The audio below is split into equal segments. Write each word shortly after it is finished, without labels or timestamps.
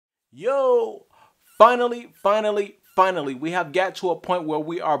Yo, finally, we have got to a point where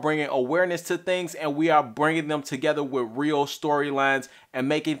we are bringing awareness to things and we are bringing them together with real storylines and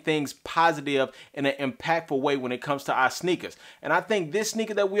making things positive in an impactful way when it comes to our sneakers. And I think this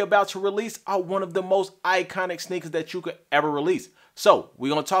sneaker that we're about to release are one of the most iconic sneakers that you could ever release. So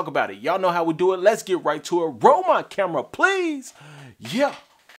we're going to talk about it. Y'all know how we do it. Let's get right to it. Roll my camera, please. Yeah.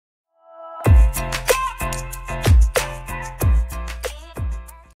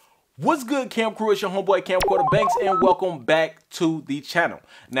 What's good, Camp Crew? It's your homeboy Camcorder Banks and welcome back to the channel.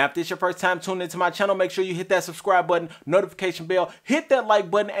 Now, if this is your first time tuning into my channel, make sure you hit that subscribe button, notification bell, hit that like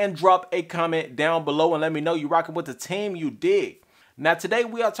button, and drop a comment down below and let me know you rocking with the team you dig. Now, today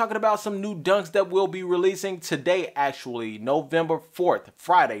we are talking about some new dunks that we'll be releasing today, actually, November 4th,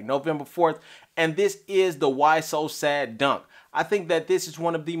 Friday, November 4th, and this is the Why So Sad dunk. I think that this is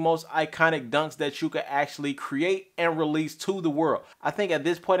one of the most iconic dunks that you could actually create and release to the world. I think at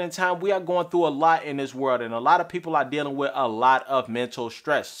this point in time, we are going through a lot in this world and a lot of people are dealing with a lot of mental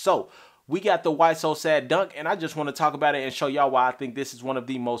stress. So we got the Why So Sad dunk and I just want to talk about it and show y'all why I think this is one of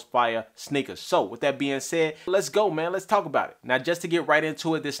the most fire sneakers. So with that being said, let's go, man. Let's talk about it. Now, just to get right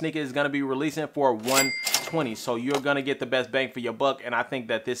into it, this sneaker is going to be releasing for $120. So you're going to get the best bang for your buck. And I think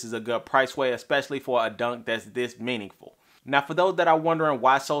that this is a good price way, especially for a dunk that's this meaningful. Now, for those that are wondering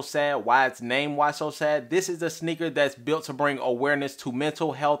why so sad, why it's named Why So Sad, this is a sneaker that's built to bring awareness to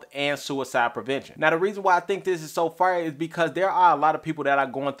mental health and suicide prevention. Now, the reason why I think this is so fire is because there are a lot of people that are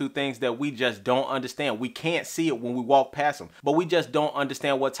going through things that we just don't understand. We can't see it when we walk past them, but we just don't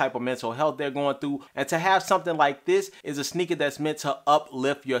understand what type of mental health they're going through. And to have something like this is a sneaker that's meant to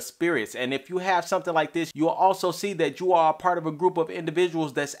uplift your spirits. And if you have something like this, you'll also see that you are a part of a group of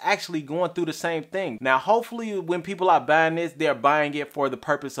individuals that's actually going through the same thing. Now, hopefully when people are buying this, they're buying it for the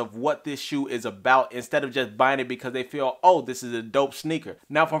purpose of what this shoe is about instead of just buying it because they feel, oh, this is a dope sneaker.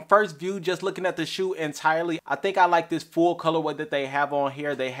 Now, from first view, just looking at the shoe entirely, I think I like this full colorway that they have on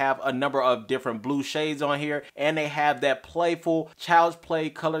here. They have a number of different blue shades on here and they have that playful child's play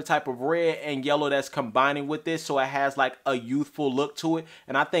color type of red and yellow that's combining with this, so it has like a youthful look to it,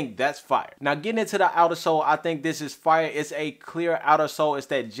 and I think that's fire. Now, getting into the outer sole, I think this is fire. It's a clear outer sole. It's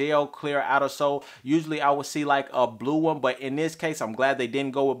that gel clear outer sole. Usually I would see like a blue one, but in this case, I'm glad they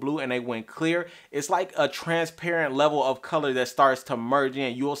didn't go with blue and they went clear. It's like a transparent level of color that starts to merge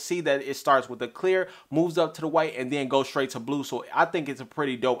in. You'll see that it starts with the clear, moves up to the white, and then goes straight to blue. So I think it's a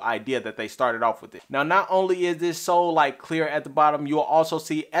pretty dope idea that they started off with it. Now, not only is this sole like clear at the bottom, you'll also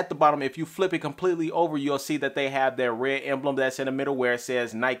see at the bottom, if you flip it completely over, you'll see that they have their red emblem that's in the middle where it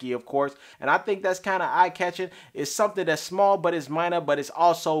says Nike, of course. And I think that's kind of eye-catching. It's something that's small, but it's minor, but it's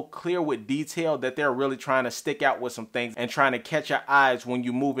also clear with detail that they're really trying to stick out with some things and trying to catch your eyes when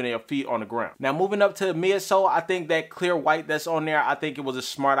you're moving your feet on the ground. Now, moving up to the midsole, I think that clear white that's on there, I think it was a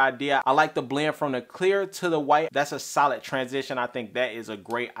smart idea. I like the blend from the clear to the white. That's a solid transition. I think that is a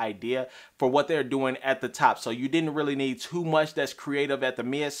great idea for what they're doing at the top. So you didn't really need too much that's creative at the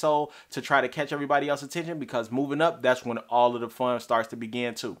midsole to try to catch everybody else's attention, because moving up, that's when all of the fun starts to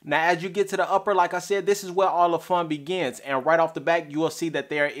begin too. Now, as you get to the upper, like I said, this is where all the fun begins. And right off the back, you will see that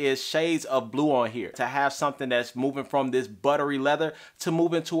there is shades of blue on here to have something that's moving from this buttery leather to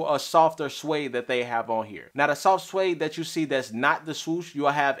move into a softer suede that they have on here. Now, the soft suede that you see that's not the swoosh, you'll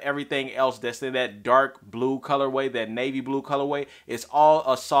have everything else that's in that dark blue colorway, that navy blue colorway. It's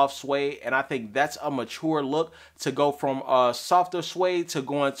all a soft suede, and I think that's a mature look to go from a softer suede to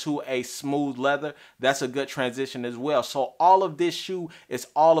going to a smooth leather. That's a good transition as well. So all of this shoe is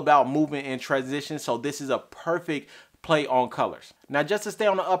all about movement and transition, so this is a perfect play on colors. Now, just to stay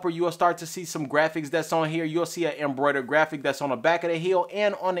on the upper, you'll start to see some graphics that's on here. You'll see an embroidered graphic that's on the back of the heel,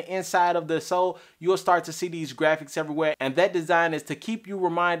 and on the inside of the sole, you'll start to see these graphics everywhere. And that design is to keep you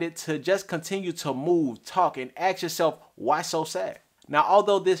reminded to just continue to move, talk, and ask yourself, why so sad? Now,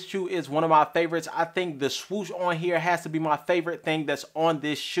 although this shoe is one of my favorites, I think the swoosh on here has to be my favorite thing that's on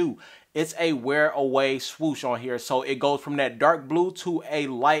this shoe. It's a wear away swoosh on here. So it goes from that dark blue to a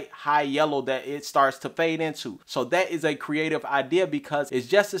light high yellow that it starts to fade into. So that is a creative idea because it's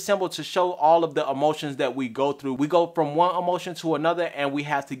just a symbol to show all of the emotions that we go through. We go from one emotion to another and we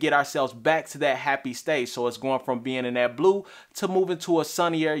have to get ourselves back to that happy stage. So it's going from being in that blue to moving to a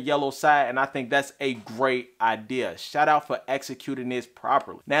sunnier yellow side. And I think that's a great idea. Shout out for executing this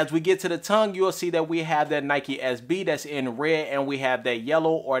properly. Now, as we get to the tongue, you'll see that we have that Nike SB that's in red and we have that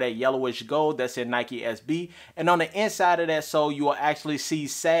yellow or that yellow yellowish gold that's in Nike SB. And on the inside of that sole, you will actually see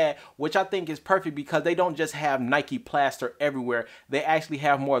cide, which I think is perfect because they don't just have Nike plaster everywhere. They actually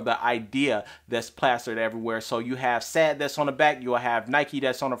have more of the idea that's plastered everywhere. So you have cide that's on the back, you'll have Nike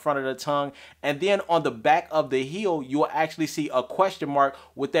that's on the front of the tongue, and then on the back of the heel, you will actually see a question mark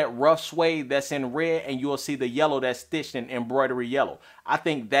with that rough suede that's in red, and you will see the yellow that's stitched in embroidery yellow. I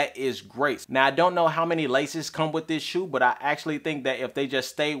think that is great. Now, I don't know how many laces come with this shoe, but I actually think that if they just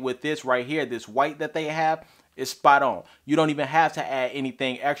stay with this right here, this white that they have, is spot on. You don't even have to add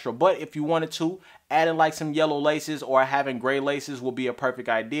anything extra, but if you wanted to, adding like some yellow laces or having gray laces will be a perfect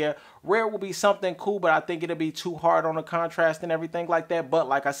idea. Red will be something cool, but I think it'll be too hard on the contrast and everything like that. But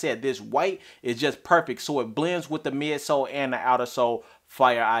like I said, this white is just perfect, so it blends with the midsole and the outer sole.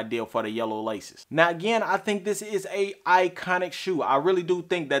 Fire ideal for the yellow laces. Now again, I think this is a iconic shoe. I really do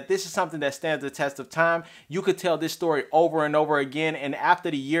think that this is something that stands the test of time. You could tell this story over and over again, and after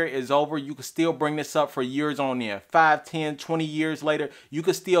the year is over, you could still bring this up for years on end. 5, 10, 20 years later, you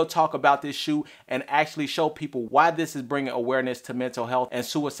could still talk about this shoe and actually show people why this is bringing awareness to mental health and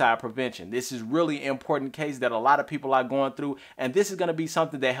suicide prevention. This is really important case that a lot of people are going through, and this is going to be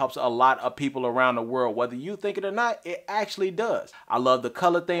something that helps a lot of people around the world. Whether you think it or not, it actually does. I love the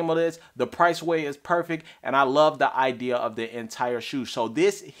color theme of this. The price way is perfect, and I love the idea of the entire shoe. So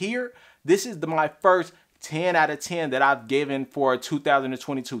this here, this is my first 10 out of 10 that I've given for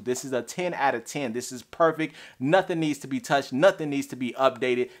 2022. This is a 10 out of 10. This is perfect. Nothing needs to be touched. Nothing needs to be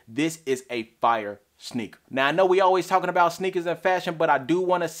updated. This is a fire sneaker. Now, I know we always talking about sneakers and fashion, but I do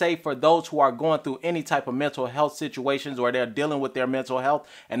want to say for those who are going through any type of mental health situations, or they're dealing with their mental health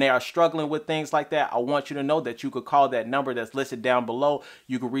and they are struggling with things like that, I want you to know that you could call that number that's listed down below.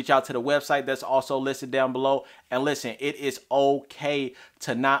 You can reach out to the website that's also listed down below. And listen, it is okay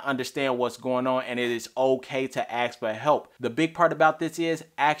to not understand what's going on, and it is okay to ask for help. The big part about this is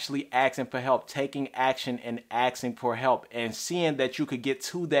actually asking for help, taking action and asking for help, and seeing that you could get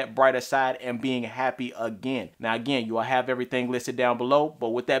to that brighter side and being happy again. Now again, you will have everything listed down below, but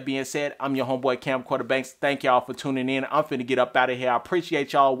with that being said, I'm your homeboy Camcorder Banks. Thank y'all for tuning in. I'm finna get up out of here. I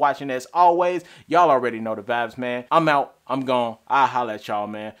appreciate y'all watching. As always, y'all already know the vibes, man. I'm out. I'm gone. I'll holler at y'all,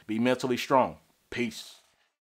 man. Be mentally strong. Peace.